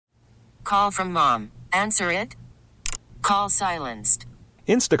Call from mom. Answer it. Call silenced.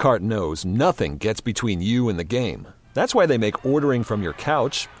 Instacart knows nothing gets between you and the game. That's why they make ordering from your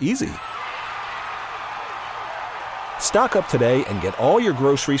couch easy. Stock up today and get all your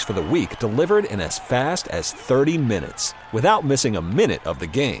groceries for the week delivered in as fast as 30 minutes without missing a minute of the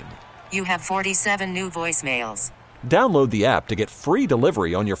game. You have 47 new voicemails. Download the app to get free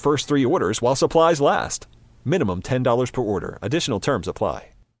delivery on your first 3 orders while supplies last. Minimum $10 per order. Additional terms apply.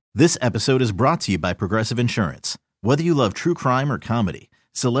 This episode is brought to you by Progressive Insurance. Whether you love true crime or comedy,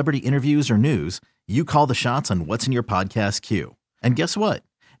 celebrity interviews or news, you call the shots on what's in your podcast queue. And guess what?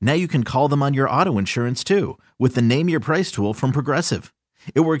 Now you can call them on your auto insurance too with the Name Your Price tool from Progressive.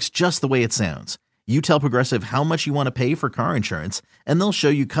 It works just the way it sounds. You tell Progressive how much you want to pay for car insurance, and they'll show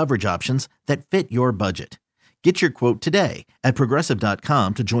you coverage options that fit your budget. Get your quote today at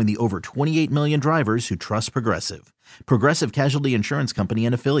Progressive.com to join the over 28 million drivers who trust Progressive. Progressive Casualty Insurance Company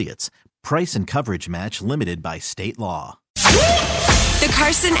and Affiliates. Price and coverage match limited by state law. The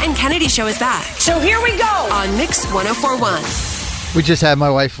Karson and Kennedy Show is back. So here we go On Mix 104.1. We just had my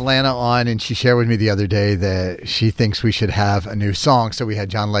wife Lana on, and she shared with me the other day that she thinks we should have a new song. So we had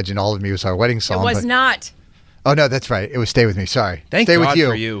John Legend, All of Me was our wedding song. It was not. Oh, no, that's right. It was Stay With Me. Sorry. Thank Stay God with you.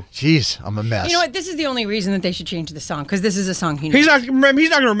 for you. Jeez, I'm a mess. You know what? This is the only reason that they should change the song, because this is a song he knows. He's not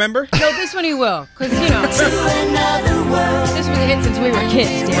going to remember. No, this one he will, because, you know, this was a hit since we were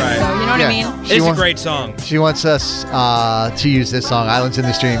kids, Dan. Right. So, you know what I mean? It's a great song. She wants us to use this song, Islands in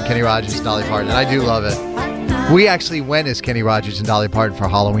the Stream, Kenny Rogers and Dolly Parton, and I do love it. We actually went as Kenny Rogers and Dolly Parton for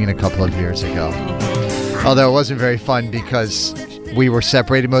Halloween a couple of years ago. Although it wasn't very fun because we were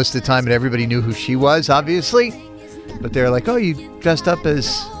separated most of the time and everybody knew who she was, obviously. But they were like, oh, you dressed up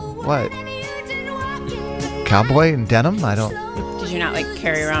as what? Cowboy in denim? I don't... Did you not, like,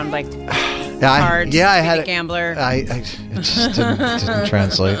 carry around, like, I cards? had a gambler? it just didn't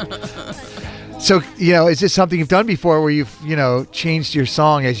translate. So, you know, is this something you've done before where you've, you know, changed your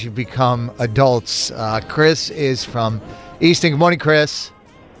song as you become adults? Chris is from Easton. Good morning, Chris.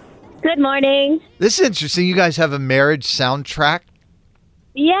 Good morning. This is interesting. You guys have a marriage soundtrack?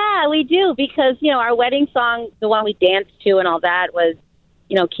 Yeah, we do, because, you know, our wedding song, the one we danced to and all that was,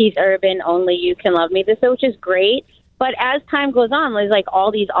 you know, Keith Urban, Only You Can Love Me, which is great. But as time goes on, there's, like,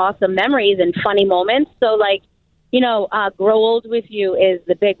 all these awesome memories and funny moments. So, like, you know, Grow Old With You is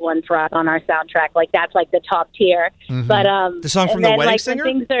the big one for us on our soundtrack. Like, that's, like, the top tier. Mm-hmm. But the song from The Wedding Singer?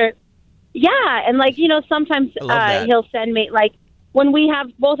 Things are, yeah, and, like, you know, sometimes he'll send me, like, when we have,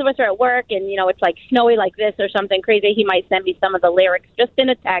 both of us are at work and, you know, it's like snowy like this or something crazy, he might send me some of the lyrics just in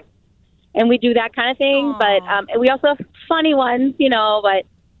a text. And we do that kind of thing. Aww. But we also have funny ones, you know,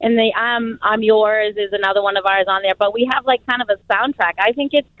 and the I'm Yours is another one of ours on there. But we have like kind of a soundtrack. I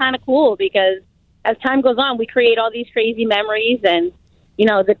think it's kind of cool because as time goes on, we create all these crazy memories and, you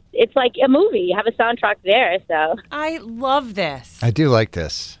know, it's like a movie. You have a soundtrack there, so. I love this. I do like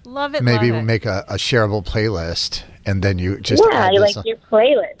this. Love it, Maybe love we'll it. make a shareable playlist, and then you just yeah, add you this like on. your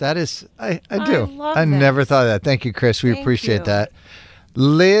playlist. That is, I do. love I this. never thought of that. Thank you, Chris. We Thank appreciate you. that.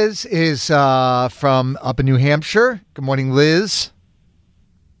 Liz is from up in New Hampshire. Good morning, Liz.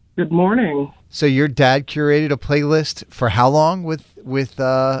 Good morning. So your dad curated a playlist for how long with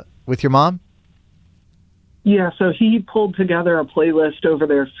your mom? Yeah, so he pulled together a playlist over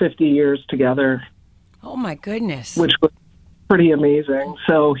their 50 years together, Oh, my goodness. which was pretty amazing.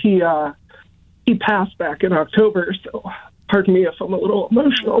 So he passed back in October, so pardon me if I'm a little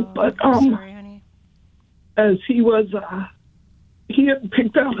emotional, but Sorry, honey. as he was, he had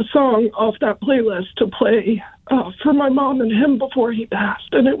picked out a song off that playlist to play for my mom and him before he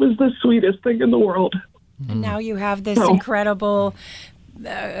passed, and it was the sweetest thing in the world. And now you have this Oh. incredible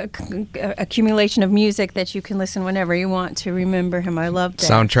accumulation of music that you can listen whenever you want to remember him. I love that.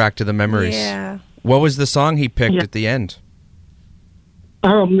 Soundtrack to the memories. Yeah. What was the song he picked Yeah. at the end?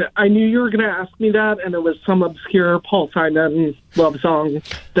 I knew you were going to ask me that, and it was some obscure Paul Simon love song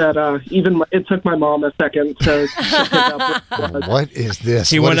that it took my mom a second to pick up what it was. What is this?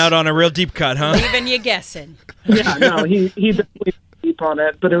 He What went is- out on a real deep cut, huh? Leaving you guessing. Yeah, no, he definitely deep on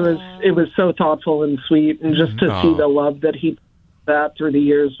it, but it was so thoughtful and sweet, and just to see the love that he that through the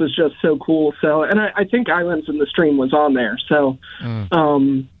years was just so cool. So, and I think Islands in the Stream was on there. So,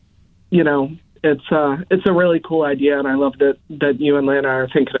 you know, it's a really cool idea, and I love that you and Lana are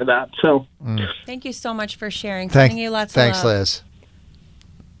thinking of that. So, Thank you so much for sharing. Thanks, Sending you lots thanks, of love. Liz.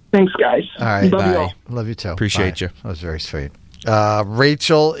 thanks, guys. All right, Love you bye. all. Love you too. Appreciate Bye. you. That was very sweet.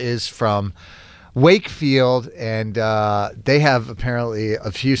 Rachel is from Wakefield, and they have apparently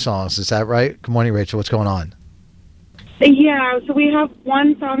a few songs. Is that right? Good morning, Rachel. What's going on? Yeah, so we have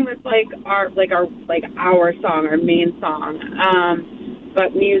one song that's our song, our main song.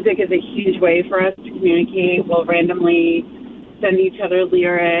 but music is a huge way for us to communicate. We'll randomly send each other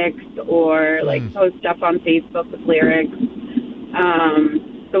lyrics or like post stuff on Facebook with lyrics.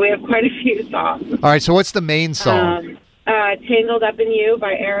 So we have quite a few songs. All right, so what's the main song? Tangled Up in You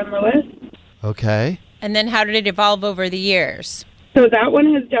by Aaron Lewis. Okay. And then how did it evolve over the years? So that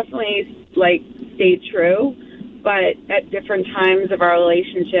one has definitely like stayed true, but at different times of our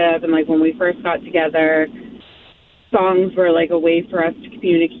relationship and like when we first got together, songs were like a way for us to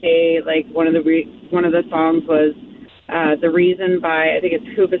communicate. Like one of the songs was The Reason by, I think it's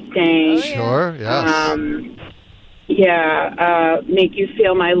Hoobastank. Oh, yeah. Sure, yes. Make You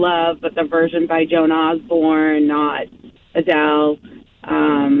Feel My Love, but the version by Joan Osborne, not Adele,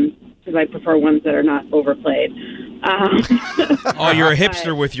 because I prefer ones that are not overplayed. Oh, you're a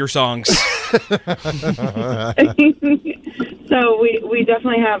hipster with your songs. So we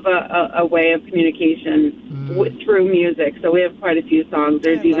definitely have a way of communication through music. So we have quite a few songs.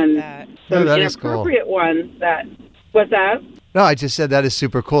 There's even some inappropriate ones that... What's that? No, I just said that is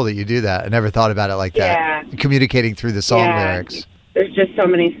super cool that you do that. I never thought about it like that. Communicating through the song lyrics. There's just so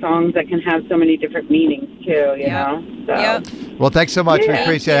many songs that can have so many different meanings, too, you know? So. Well, thanks so much. We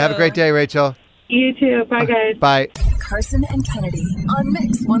appreciate it. Have a great day, Rachel. You too. Bye, guys. Bye. Karson and Kennedy on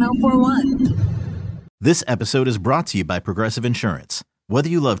Mix 104.1. This episode is brought to you by Progressive Insurance. Whether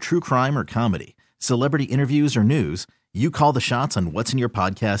you love true crime or comedy, celebrity interviews or news, you call the shots on what's in your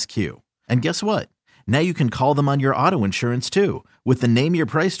podcast queue. And guess what? Now you can call them on your auto insurance too with the Name Your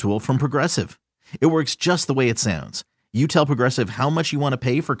Price tool from Progressive. It works just the way it sounds. You tell Progressive how much you want to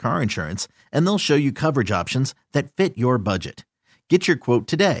pay for car insurance, and they'll show you coverage options that fit your budget. Get your quote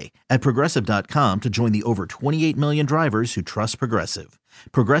today at Progressive.com to join the over 28 million drivers who trust Progressive.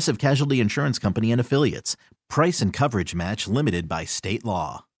 Progressive Casualty Insurance Company and Affiliates. Price and coverage match limited by state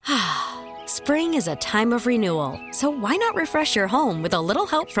law. Spring is a time of renewal, so why not refresh your home with a little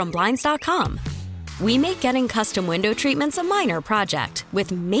help from Blinds.com? We make getting custom window treatments a minor project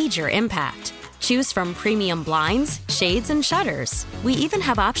with major impact. Choose from premium blinds, shades, and shutters. We even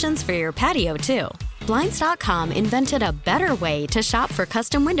have options for your patio, too. Blinds.com invented a better way to shop for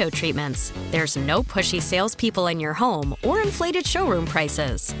custom window treatments. There's no pushy salespeople in your home or inflated showroom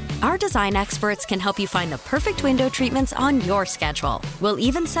prices. Our design experts can help you find the perfect window treatments on your schedule. We'll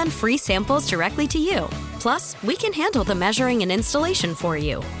even send free samples directly to you. Plus, we can handle the measuring and installation for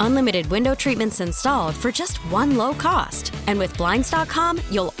you. Unlimited window treatments installed for just one low cost. And with Blinds.com,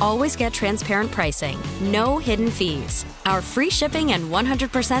 you'll always get transparent pricing. No hidden fees. Our free shipping and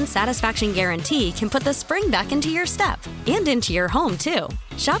 100% satisfaction guarantee can put the spring back into your step and into your home, too.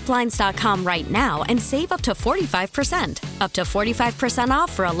 Shop Blinds.com right now and save up to 45%. Up to 45%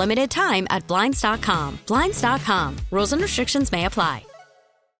 off for a limited time at Blinds.com. Blinds.com. Rules and restrictions may apply.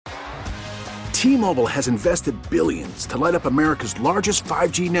 T-Mobile has invested billions to light up America's largest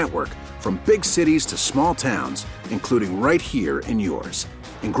 5G network, from big cities to small towns, including right here in yours.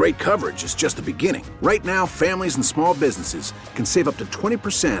 And great coverage is just the beginning. Right now, families and small businesses can save up to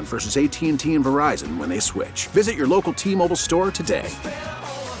 20% versus AT&T and Verizon when they switch. Visit your local T-Mobile store today.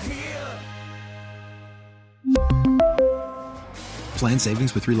 Plan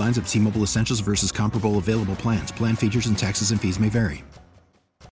savings with 3 lines of T-Mobile Essentials versus comparable available plans. Plan features and taxes and fees may vary.